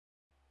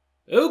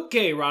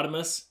Okay,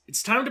 Rodimus,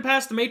 it's time to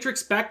pass the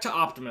Matrix back to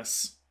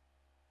Optimus.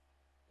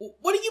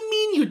 What do you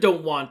mean you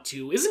don't want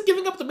to? Isn't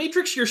giving up the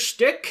Matrix your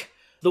shtick?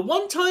 The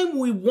one time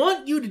we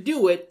want you to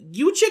do it,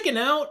 you chicken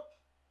out?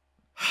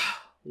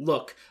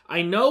 Look,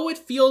 I know it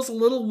feels a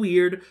little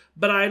weird,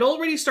 but I'd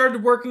already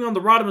started working on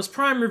the Rodimus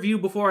Prime review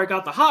before I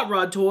got the Hot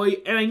Rod toy,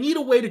 and I need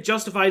a way to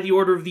justify the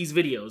order of these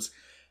videos.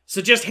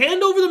 So just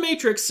hand over the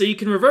Matrix so you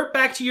can revert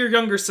back to your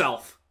younger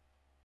self.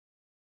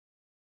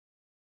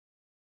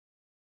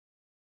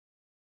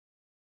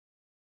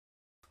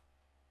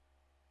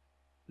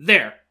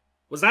 There.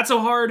 Was that so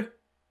hard?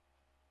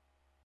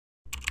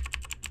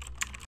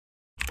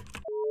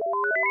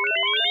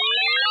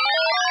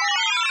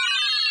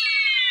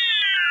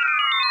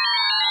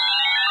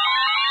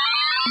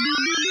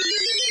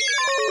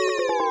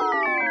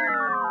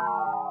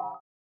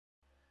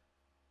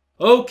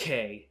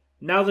 Okay,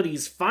 now that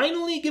he's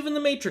finally given the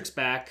Matrix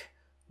back,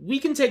 we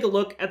can take a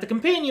look at the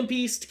companion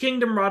piece to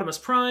Kingdom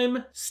Rodimus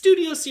Prime,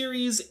 Studio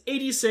Series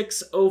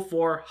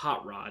 8604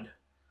 Hot Rod.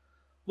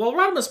 While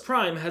Rodimus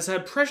Prime has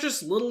had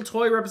precious little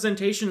toy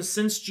representation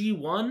since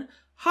G1,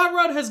 Hot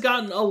Rod has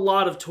gotten a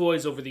lot of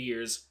toys over the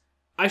years.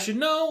 I should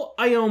know,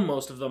 I own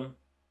most of them.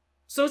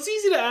 So it's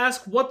easy to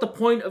ask what the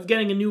point of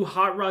getting a new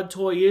Hot Rod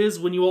toy is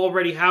when you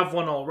already have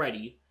one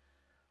already.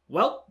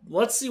 Well,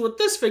 let's see what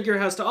this figure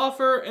has to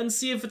offer and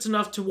see if it's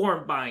enough to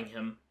warrant buying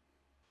him.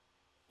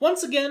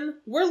 Once again,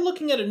 we're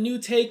looking at a new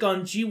take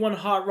on G1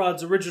 Hot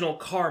Rod's original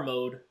car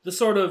mode, the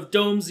sort of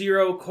Dome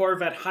Zero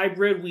Corvette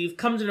hybrid we've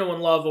come to know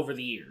and love over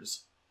the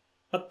years.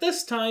 But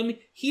this time,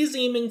 he's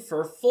aiming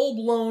for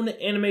full-blown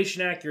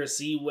animation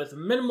accuracy with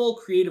minimal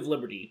creative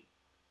liberty.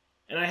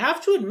 And I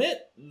have to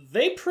admit,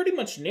 they pretty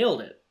much nailed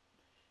it.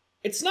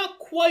 It's not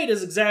quite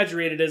as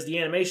exaggerated as the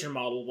animation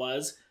model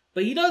was,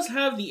 but he does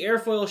have the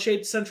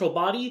airfoil-shaped central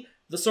body,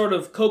 the sort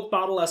of Coke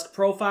bottle-esque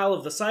profile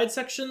of the side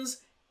sections,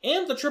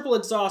 and the triple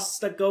exhausts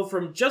that go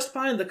from just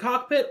behind the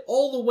cockpit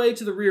all the way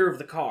to the rear of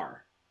the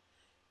car.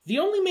 The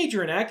only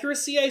major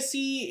inaccuracy I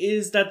see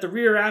is that the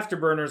rear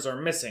afterburners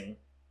are missing.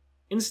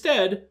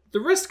 Instead, the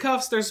wrist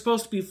cuffs they're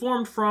supposed to be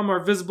formed from are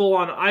visible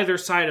on either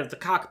side of the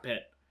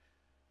cockpit.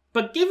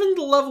 But given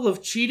the level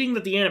of cheating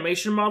that the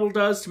animation model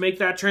does to make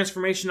that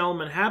transformation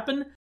element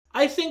happen,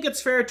 I think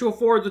it's fair to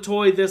afford the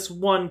toy this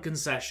one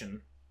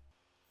concession.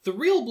 The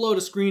real blow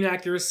to screen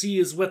accuracy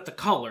is with the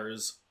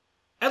colors.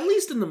 At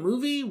least in the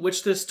movie,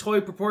 which this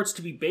toy purports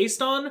to be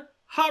based on,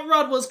 Hot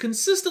Rod was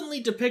consistently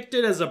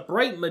depicted as a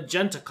bright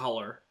magenta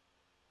color.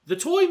 The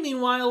toy,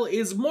 meanwhile,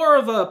 is more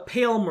of a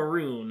pale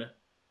maroon.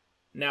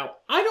 Now,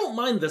 I don't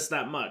mind this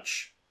that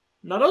much.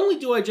 Not only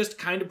do I just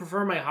kinda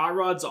prefer my Hot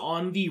Rods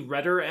on the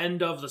redder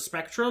end of the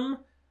spectrum,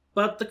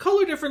 but the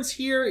color difference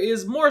here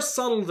is more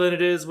subtle than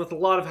it is with a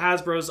lot of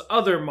Hasbro's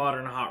other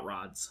modern Hot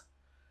Rods.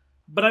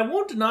 But I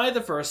won't deny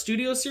that for a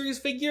Studio Series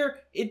figure,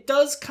 it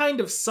does kind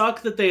of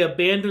suck that they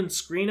abandoned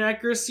screen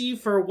accuracy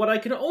for what I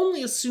can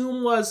only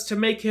assume was to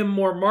make him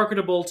more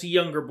marketable to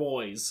younger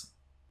boys.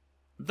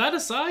 That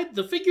aside,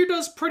 the figure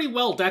does pretty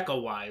well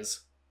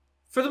deco-wise.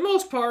 For the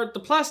most part, the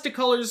plastic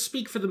colors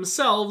speak for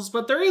themselves,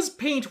 but there is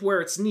paint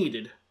where it's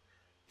needed.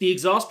 The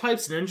exhaust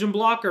pipes and engine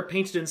block are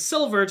painted in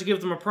silver to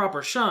give them a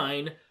proper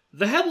shine,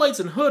 the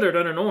headlights and hood are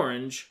done in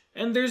orange,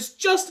 and there's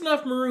just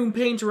enough maroon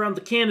paint around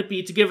the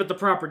canopy to give it the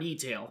proper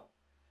detail.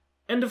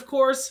 And of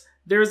course,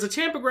 there's a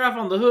tampograph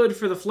on the hood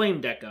for the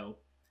flame deco.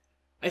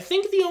 I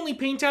think the only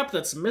paint app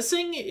that's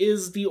missing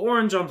is the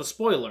orange on the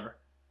spoiler.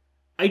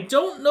 I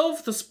don't know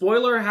if the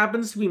spoiler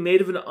happens to be made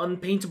of an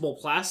unpaintable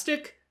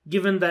plastic,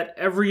 given that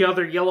every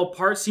other yellow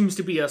part seems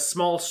to be a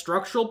small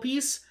structural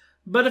piece,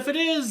 but if it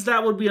is,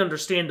 that would be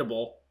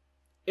understandable.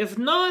 If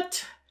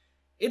not,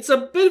 it's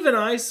a bit of an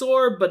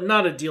eyesore, but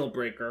not a deal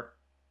breaker.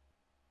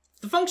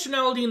 The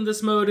functionality in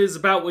this mode is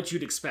about what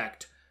you'd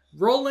expect: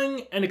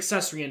 rolling and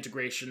accessory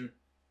integration.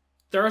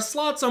 There are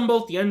slots on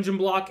both the engine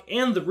block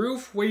and the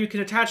roof where you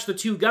can attach the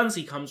two guns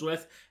he comes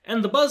with,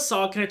 and the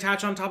buzzsaw can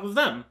attach on top of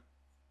them.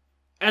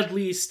 At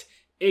least,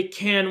 it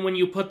can when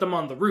you put them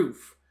on the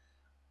roof.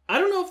 I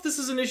don't know if this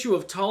is an issue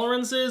of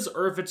tolerances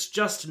or if it's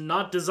just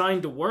not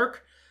designed to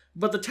work,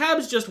 but the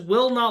tabs just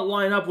will not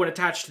line up when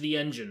attached to the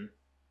engine.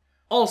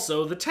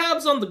 Also, the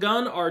tabs on the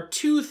gun are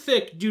too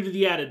thick due to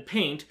the added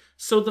paint,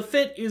 so the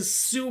fit is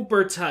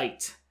super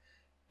tight.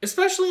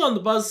 Especially on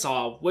the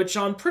buzzsaw, which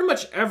on pretty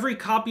much every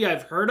copy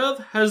I've heard of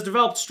has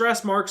developed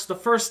stress marks the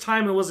first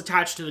time it was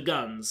attached to the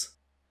guns.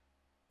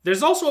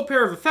 There's also a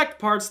pair of effect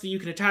parts that you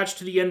can attach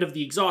to the end of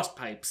the exhaust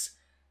pipes.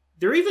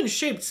 They're even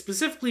shaped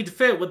specifically to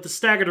fit with the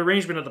staggered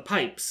arrangement of the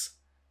pipes.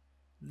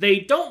 They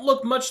don't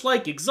look much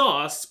like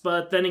exhausts,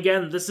 but then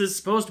again, this is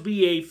supposed to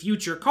be a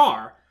future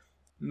car.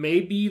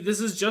 Maybe this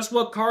is just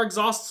what car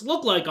exhausts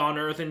look like on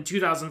Earth in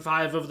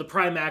 2005 of the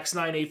Primax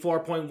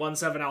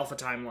 9A4.17 Alpha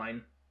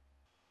timeline.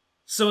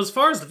 So as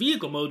far as the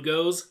vehicle mode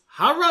goes,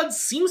 Hot Rod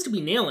seems to be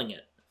nailing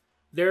it.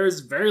 There's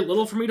very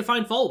little for me to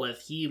find fault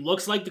with. He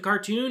looks like the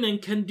cartoon and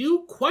can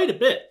do quite a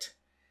bit.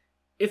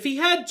 If he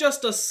had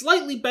just a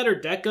slightly better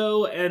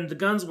deco and the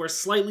guns were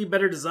slightly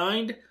better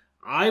designed,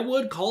 I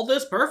would call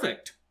this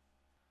perfect.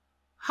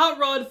 Hot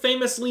Rod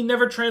famously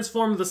never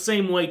transformed the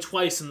same way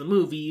twice in the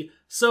movie,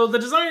 so the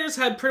designers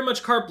had pretty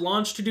much carte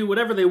blanche to do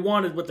whatever they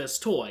wanted with this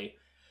toy.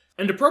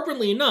 And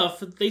appropriately enough,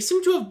 they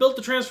seem to have built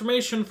the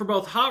transformation for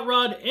both Hot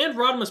Rod and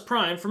Rodimus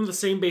Prime from the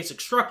same basic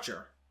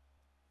structure.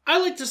 I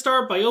like to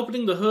start by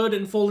opening the hood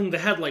and folding the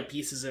headlight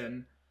pieces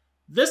in.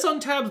 This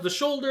untabs the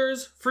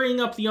shoulders, freeing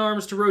up the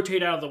arms to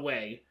rotate out of the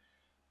way.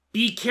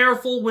 Be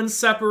careful when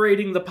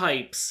separating the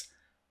pipes.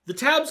 The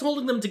tabs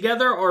holding them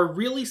together are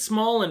really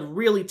small and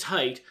really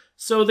tight,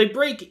 so they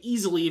break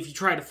easily if you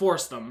try to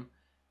force them.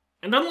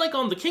 And unlike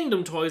on the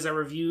Kingdom toys I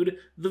reviewed,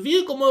 the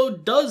vehicle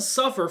mode does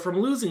suffer from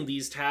losing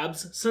these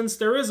tabs, since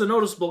there is a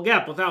noticeable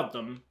gap without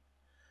them.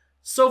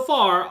 So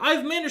far,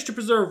 I've managed to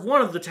preserve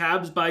one of the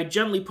tabs by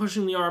gently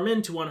pushing the arm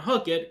in to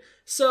unhook it,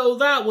 so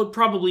that would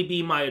probably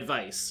be my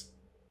advice.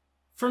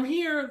 From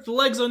here, the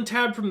leg's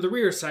untabbed from the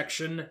rear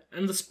section,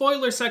 and the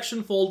spoiler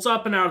section folds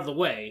up and out of the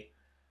way.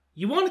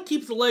 You want to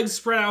keep the legs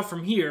spread out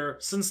from here,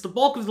 since the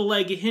bulk of the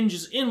leg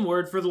hinges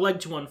inward for the leg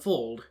to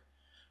unfold.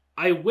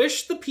 I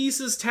wish the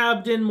pieces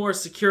tabbed in more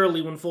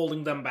securely when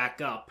folding them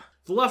back up.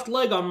 The left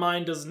leg on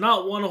mine does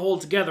not want to hold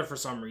together for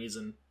some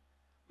reason.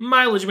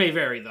 Mileage may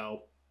vary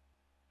though.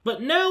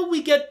 But now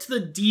we get to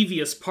the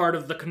devious part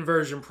of the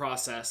conversion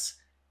process.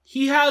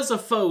 He has a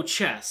faux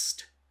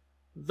chest.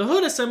 The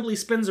hood assembly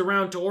spins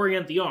around to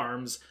orient the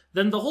arms,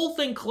 then the whole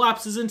thing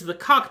collapses into the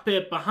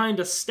cockpit behind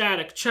a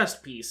static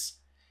chest piece.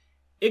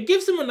 It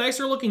gives him a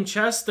nicer looking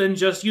chest than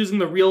just using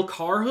the real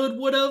car hood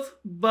would've,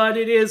 but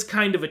it is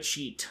kind of a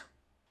cheat.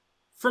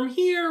 From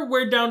here,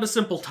 we're down to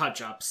simple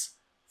touch-ups.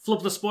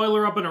 Flip the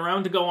spoiler up and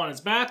around to go on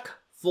his back,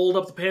 fold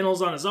up the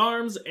panels on his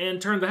arms,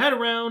 and turn the head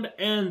around,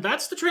 and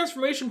that's the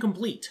transformation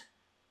complete.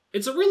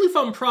 It's a really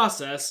fun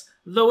process,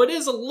 though it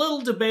is a little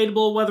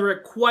debatable whether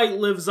it quite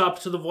lives up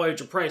to the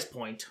Voyager price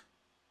point.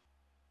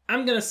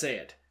 I'm gonna say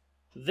it.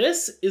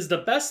 This is the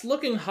best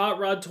looking Hot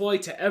Rod toy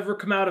to ever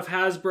come out of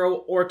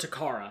Hasbro or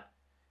Takara.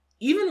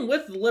 Even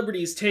with the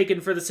liberties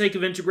taken for the sake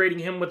of integrating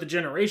him with the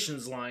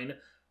Generations line,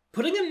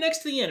 putting him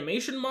next to the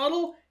animation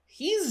model,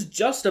 he's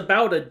just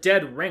about a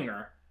dead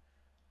ringer.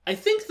 I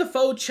think the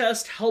faux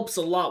chest helps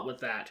a lot with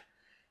that.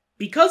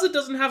 Because it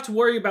doesn't have to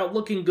worry about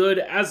looking good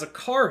as a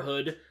car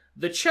hood,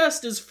 the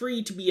chest is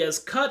free to be as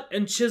cut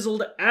and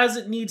chiseled as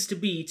it needs to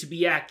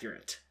be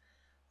accurate.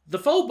 The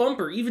faux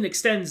bumper even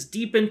extends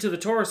deep into the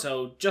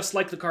torso, just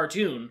like the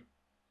cartoon.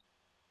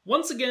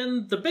 Once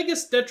again, the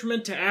biggest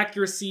detriment to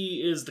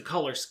accuracy is the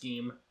color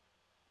scheme.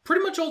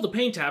 Pretty much all the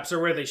paint apps are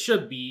where they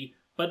should be,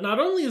 but not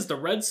only is the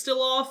red still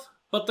off,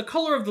 but the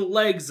color of the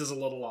legs is a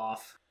little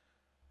off.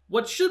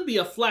 What should be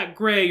a flat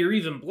gray or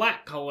even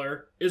black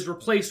color is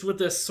replaced with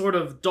this sort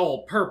of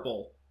dull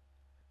purple.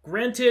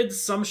 Granted,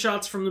 some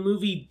shots from the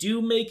movie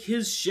do make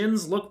his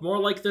shins look more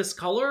like this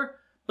color,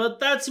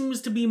 but that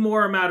seems to be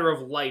more a matter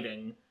of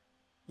lighting.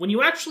 When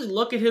you actually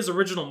look at his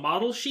original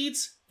model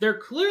sheets, they're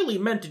clearly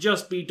meant to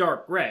just be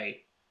dark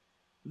gray.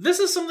 This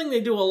is something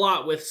they do a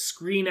lot with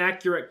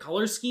screen-accurate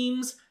color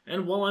schemes,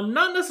 and while I'm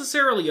not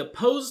necessarily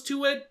opposed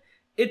to it,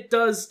 it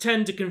does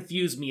tend to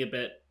confuse me a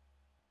bit.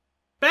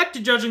 Back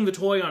to judging the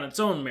toy on its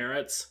own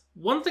merits,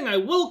 one thing I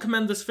will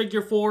commend this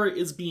figure for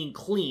is being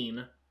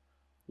clean.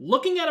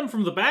 Looking at him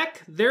from the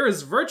back, there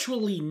is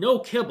virtually no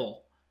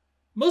kibble.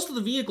 Most of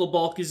the vehicle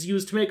bulk is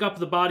used to make up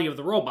the body of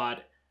the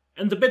robot,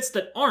 and the bits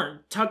that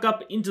aren't tuck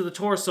up into the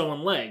torso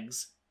and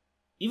legs.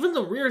 Even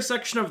the rear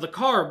section of the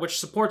car, which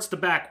supports the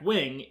back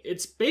wing,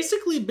 it's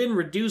basically been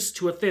reduced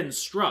to a thin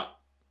strut.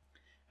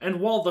 And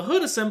while the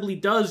hood assembly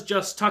does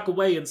just tuck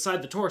away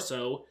inside the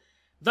torso,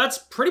 that's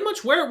pretty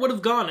much where it would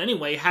have gone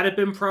anyway had it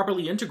been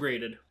properly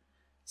integrated.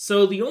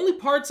 So the only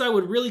parts I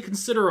would really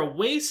consider a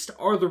waste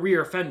are the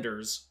rear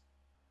fenders.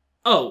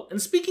 Oh,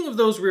 and speaking of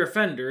those rear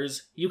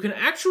fenders, you can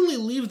actually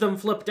leave them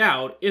flipped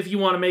out if you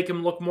want to make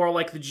him look more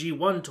like the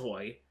G1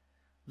 toy.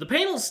 The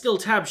panels still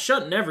tab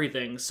shut and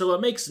everything, so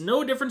it makes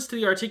no difference to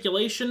the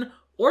articulation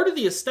or to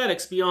the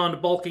aesthetics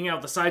beyond bulking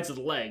out the sides of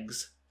the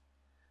legs.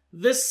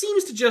 This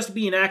seems to just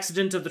be an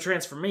accident of the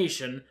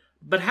transformation,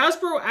 but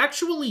Hasbro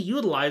actually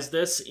utilized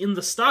this in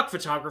the stock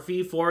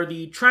photography for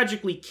the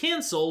tragically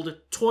cancelled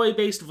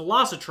toy-based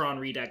Velocitron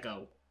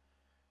redeco.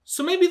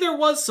 So maybe there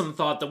was some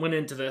thought that went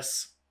into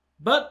this.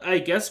 But I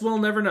guess we'll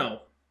never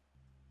know.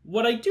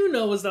 What I do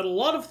know is that a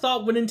lot of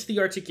thought went into the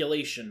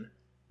articulation.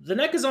 The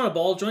neck is on a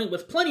ball joint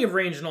with plenty of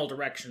range in all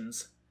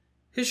directions.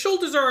 His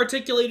shoulders are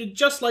articulated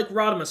just like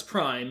Rodimus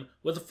Prime,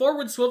 with a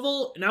forward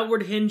swivel, an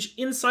outward hinge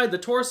inside the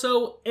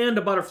torso, and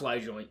a butterfly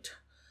joint.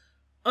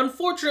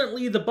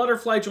 Unfortunately, the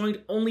butterfly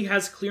joint only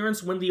has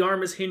clearance when the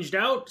arm is hinged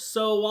out,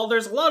 so while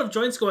there's a lot of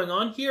joints going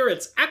on here,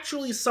 it's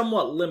actually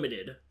somewhat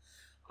limited.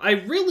 I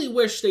really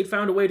wish they'd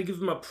found a way to give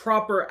him a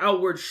proper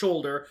outward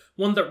shoulder,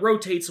 one that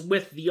rotates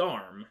with the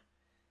arm.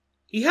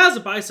 He has a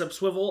bicep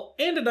swivel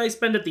and a nice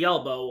bend at the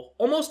elbow,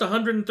 almost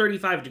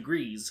 135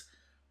 degrees.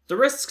 The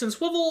wrists can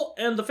swivel,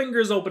 and the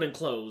fingers open and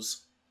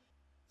close.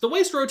 The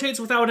waist rotates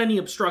without any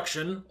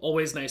obstruction,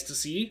 always nice to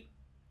see.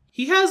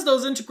 He has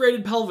those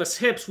integrated pelvis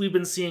hips we've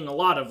been seeing a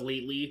lot of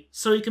lately,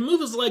 so he can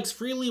move his legs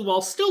freely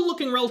while still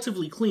looking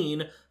relatively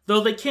clean,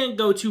 though they can't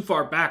go too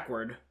far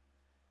backward.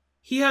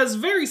 He has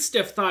very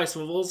stiff thigh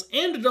swivels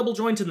and a double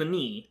joint in the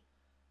knee.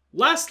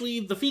 Lastly,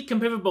 the feet can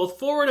pivot both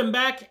forward and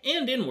back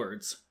and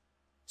inwards.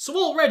 So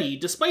already,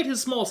 despite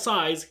his small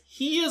size,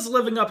 he is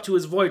living up to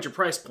his Voyager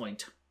price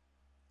point.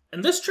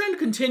 And this trend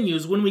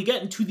continues when we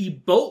get into the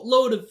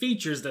boatload of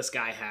features this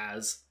guy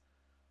has.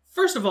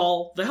 First of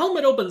all, the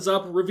helmet opens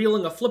up,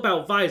 revealing a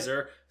flip-out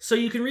visor, so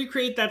you can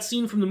recreate that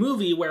scene from the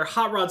movie where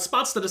Hot Rod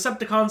spots the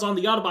Decepticons on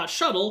the Autobot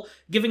shuttle,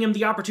 giving him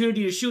the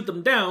opportunity to shoot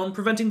them down,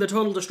 preventing the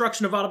total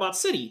destruction of Autobot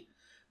City.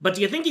 But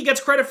do you think he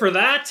gets credit for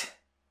that?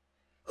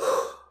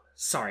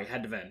 Sorry,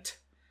 had to vent.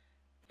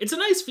 It's a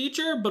nice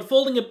feature, but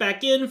folding it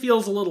back in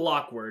feels a little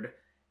awkward.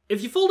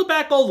 If you fold it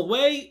back all the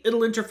way,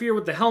 it'll interfere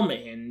with the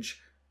helmet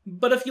hinge.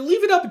 But if you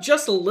leave it up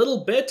just a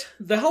little bit,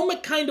 the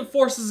helmet kind of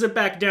forces it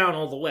back down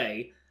all the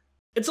way.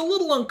 It's a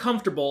little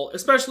uncomfortable,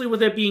 especially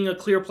with it being a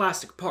clear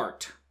plastic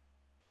part.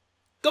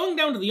 Going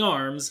down to the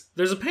arms,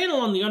 there's a panel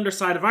on the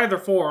underside of either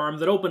forearm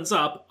that opens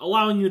up,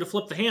 allowing you to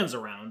flip the hands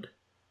around.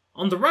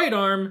 On the right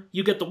arm,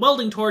 you get the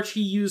welding torch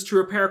he used to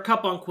repair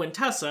Cup on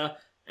Quintessa,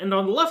 and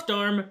on the left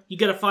arm, you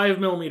get a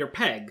 5mm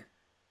peg.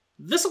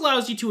 This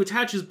allows you to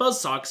attach his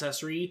buzzsaw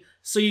accessory,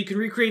 so you can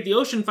recreate the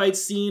ocean fight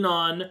scene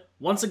on,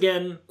 once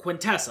again,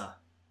 Quintessa.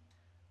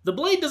 The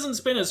blade doesn't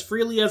spin as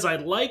freely as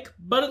I'd like,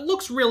 but it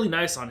looks really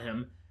nice on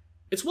him.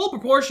 It's well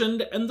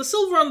proportioned, and the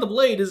silver on the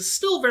blade is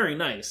still very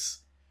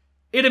nice.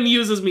 It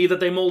amuses me that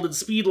they molded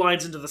speed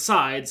lines into the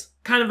sides,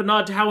 kind of a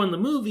nod to how in the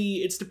movie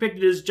it's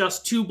depicted as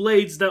just two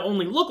blades that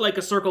only look like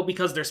a circle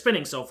because they're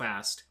spinning so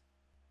fast.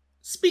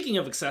 Speaking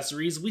of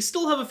accessories, we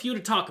still have a few to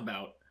talk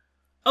about.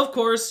 Of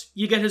course,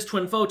 you get his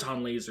twin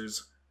photon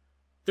lasers.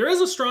 There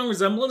is a strong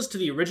resemblance to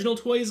the original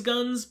toy's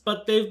guns,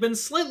 but they've been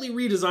slightly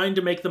redesigned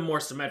to make them more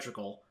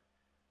symmetrical.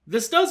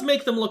 This does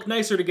make them look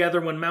nicer together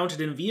when mounted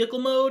in vehicle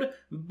mode,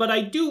 but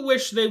I do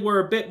wish they were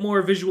a bit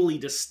more visually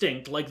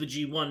distinct like the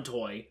G1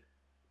 toy.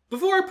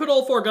 Before I put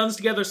all four guns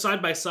together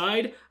side by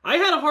side, I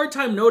had a hard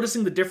time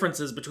noticing the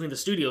differences between the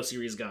Studio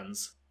Series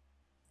guns.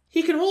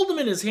 He can hold them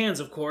in his hands,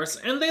 of course,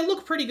 and they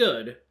look pretty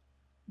good.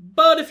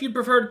 But if you'd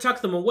prefer to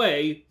tuck them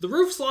away, the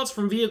roof slots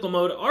from vehicle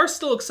mode are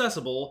still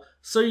accessible,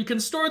 so you can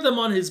store them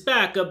on his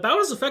back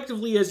about as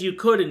effectively as you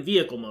could in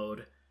vehicle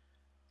mode.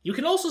 You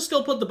can also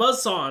still put the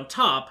buzzsaw on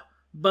top,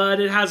 but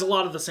it has a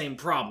lot of the same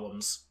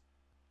problems.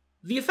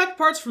 The effect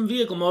parts from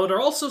vehicle mode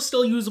are also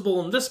still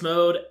usable in this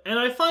mode, and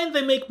I find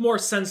they make more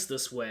sense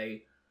this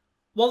way.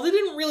 While they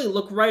didn't really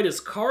look right as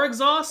car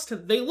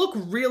exhaust, they look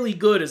really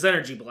good as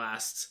energy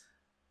blasts.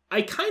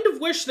 I kind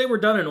of wish they were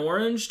done in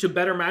orange to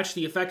better match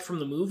the effect from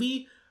the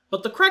movie,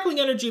 but the crackling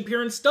energy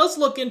appearance does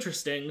look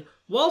interesting,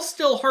 while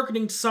still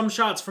harkening to some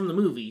shots from the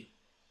movie.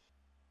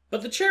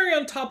 But the cherry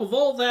on top of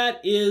all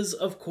that is,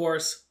 of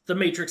course, the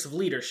Matrix of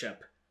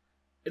Leadership.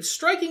 It's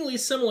strikingly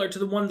similar to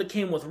the one that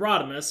came with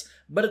Rodimus,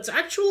 but it's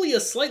actually a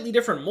slightly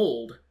different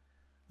mold.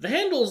 The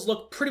handles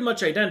look pretty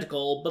much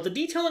identical, but the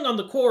detailing on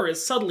the core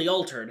is subtly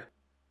altered.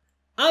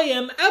 I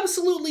am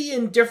absolutely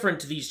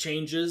indifferent to these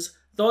changes,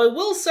 though I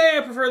will say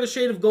I prefer the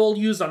shade of gold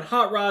used on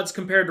Hot Rods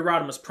compared to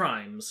Rodimus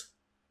Primes.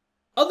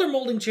 Other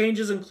molding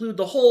changes include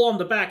the hole on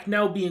the back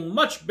now being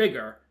much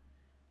bigger.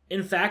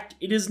 In fact,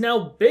 it is now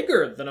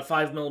bigger than a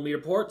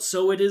 5mm port,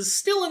 so it is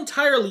still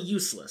entirely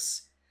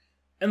useless.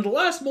 And the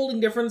last molding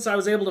difference I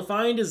was able to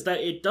find is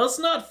that it does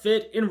not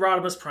fit in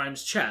Rodimus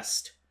Prime's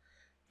chest.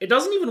 It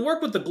doesn't even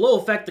work with the glow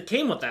effect that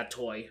came with that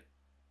toy.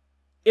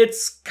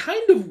 It's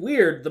kind of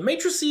weird. The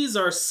matrices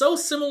are so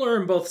similar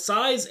in both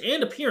size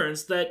and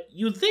appearance that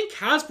you'd think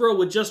Hasbro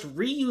would just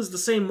reuse the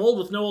same mold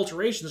with no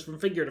alterations from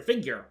figure to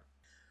figure.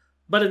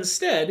 But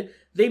instead,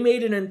 they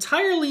made an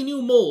entirely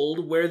new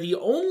mold where the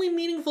only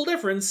meaningful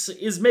difference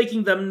is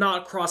making them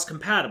not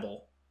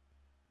cross-compatible.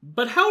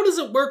 But how does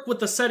it work with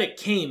the set it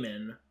came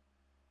in?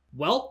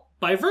 Well,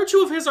 by virtue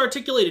of his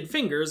articulated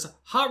fingers,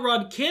 Hot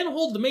Rod can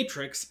hold the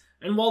Matrix,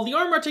 and while the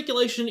arm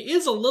articulation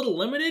is a little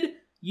limited,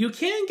 you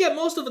can get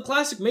most of the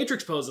classic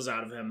Matrix poses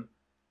out of him.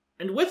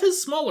 And with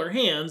his smaller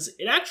hands,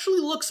 it actually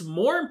looks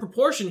more in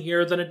proportion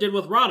here than it did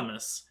with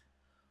Rodimus.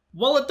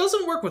 While it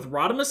doesn't work with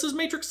Rodimus's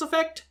Matrix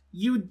effect,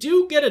 you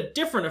do get a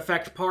different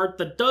effect part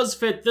that does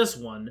fit this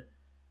one.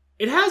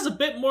 It has a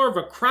bit more of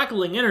a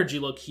crackling energy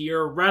look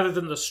here, rather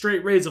than the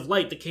straight rays of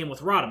light that came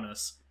with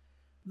Rodimus.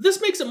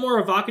 This makes it more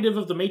evocative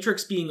of the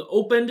Matrix being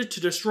opened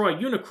to destroy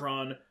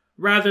Unicron,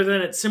 rather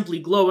than it simply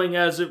glowing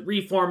as it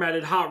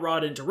reformatted Hot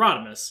Rod into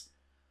Rodimus.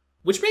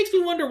 Which makes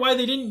me wonder why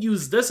they didn't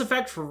use this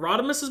effect for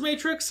Rodimus's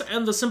Matrix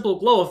and the simple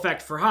glow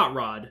effect for Hot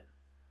Rod.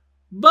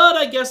 But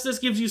I guess this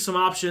gives you some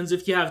options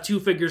if you have two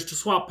figures to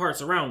swap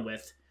parts around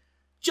with.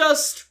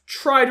 Just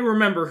try to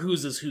remember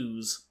whose is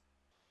whose.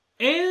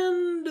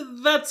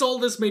 And that's all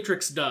this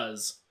Matrix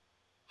does.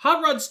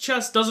 Hot Rod's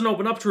chest doesn't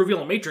open up to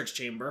reveal a Matrix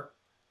chamber.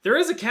 There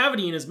is a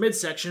cavity in his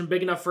midsection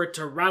big enough for it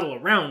to rattle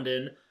around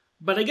in,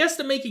 but I guess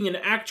that making an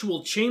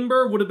actual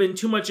chamber would have been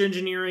too much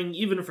engineering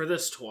even for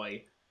this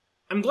toy.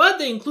 I'm glad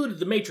they included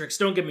the Matrix,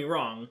 don't get me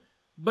wrong,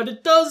 but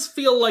it does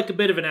feel like a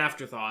bit of an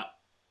afterthought.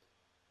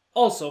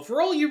 Also, for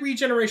all you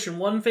Regeneration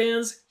 1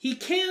 fans, he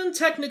can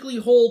technically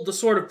hold the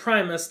Sword of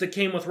Primus that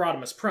came with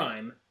Rodimus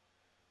Prime.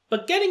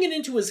 But getting it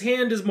into his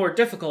hand is more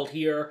difficult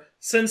here,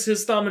 since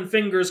his thumb and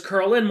fingers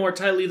curl in more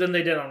tightly than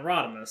they did on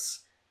Rodimus.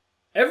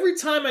 Every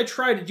time I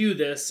try to do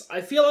this,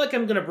 I feel like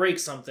I'm gonna break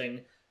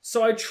something,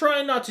 so I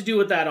try not to do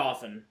it that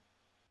often.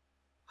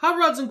 Hot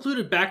Rod's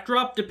included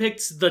backdrop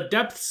depicts the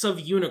depths of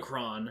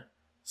Unicron.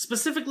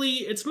 Specifically,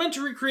 it's meant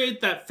to recreate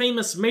that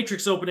famous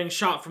Matrix opening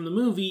shot from the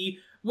movie,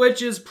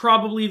 which is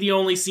probably the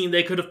only scene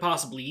they could have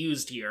possibly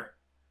used here.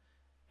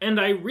 And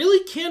I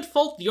really can't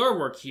fault the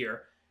artwork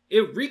here.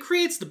 It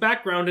recreates the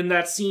background in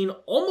that scene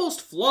almost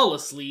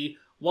flawlessly,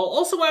 while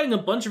also adding a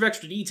bunch of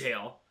extra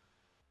detail.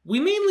 We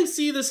mainly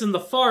see this in the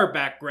far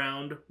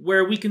background,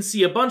 where we can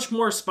see a bunch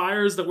more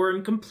spires that were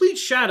in complete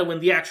shadow in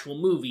the actual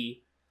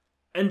movie.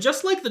 And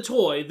just like the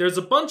toy, there's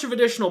a bunch of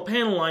additional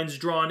panel lines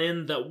drawn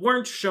in that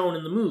weren't shown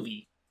in the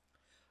movie.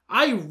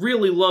 I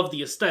really love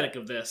the aesthetic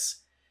of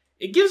this.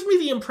 It gives me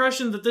the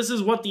impression that this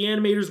is what the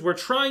animators were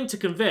trying to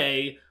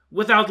convey,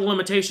 without the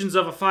limitations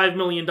of a $5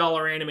 million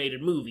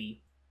animated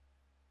movie.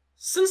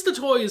 Since the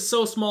toy is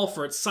so small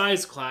for its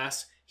size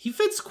class, he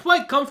fits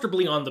quite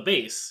comfortably on the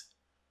base.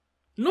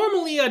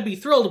 Normally I'd be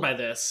thrilled by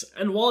this,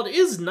 and while it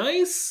is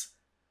nice,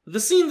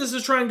 the scene this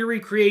is trying to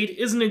recreate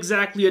isn't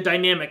exactly a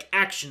dynamic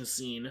action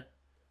scene.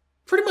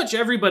 Pretty much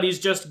everybody's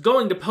just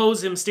going to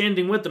pose him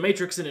standing with the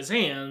Matrix in his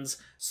hands,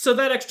 so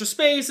that extra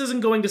space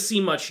isn't going to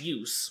see much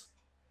use.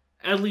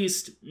 At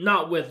least,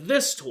 not with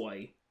this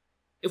toy.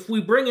 If we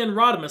bring in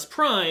Rodimus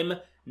Prime,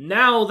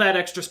 now that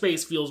extra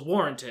space feels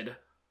warranted.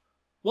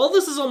 While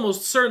this is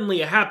almost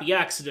certainly a happy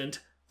accident,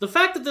 the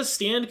fact that this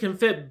stand can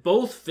fit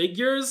both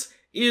figures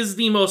is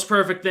the most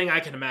perfect thing I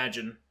can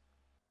imagine.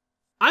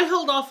 I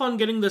held off on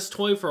getting this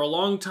toy for a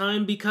long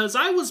time because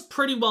I was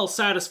pretty well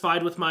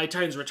satisfied with my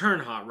Titans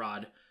Return Hot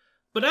Rod.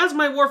 But as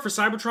my War for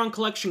Cybertron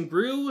collection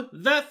grew,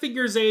 that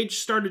figure's age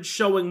started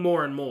showing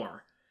more and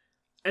more.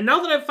 And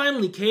now that I've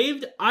finally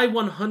caved, I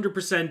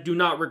 100% do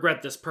not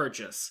regret this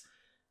purchase.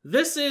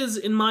 This is,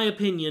 in my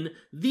opinion,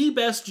 the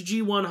best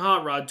G1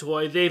 Hot Rod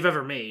toy they've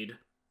ever made.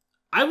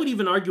 I would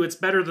even argue it's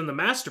better than the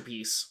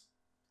Masterpiece.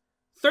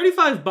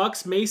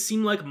 $35 may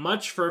seem like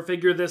much for a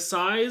figure this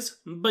size,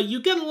 but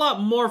you get a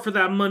lot more for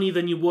that money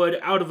than you would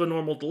out of a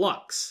normal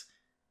deluxe.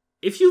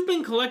 If you've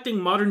been collecting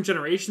Modern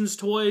Generations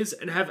toys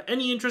and have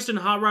any interest in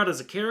Hot Rod as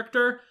a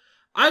character,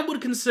 I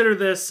would consider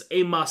this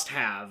a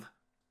must-have.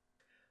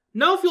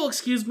 Now if you'll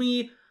excuse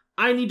me,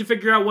 I need to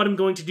figure out what I'm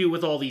going to do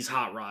with all these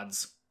Hot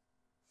Rods.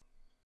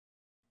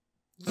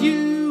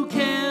 You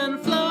can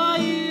fly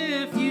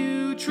if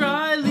you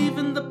try,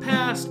 leaving the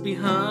past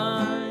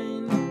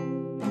behind.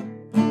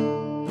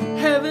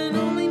 Heaven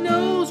only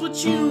knows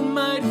what you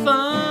might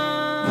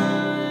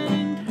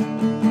find.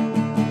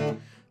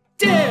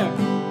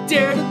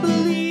 Dare to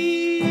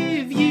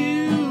believe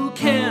you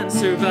can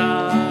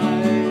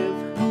survive.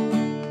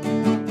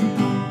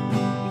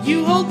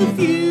 You hold the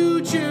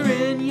future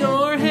in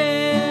your hand.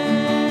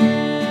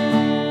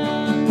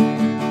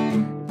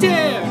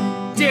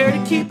 Dare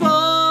to keep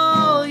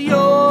all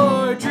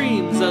your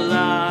dreams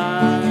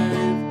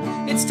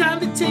alive. It's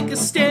time to take a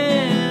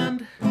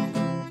stand.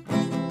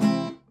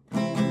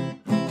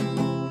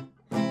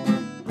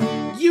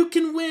 You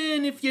can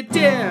win if you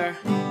dare.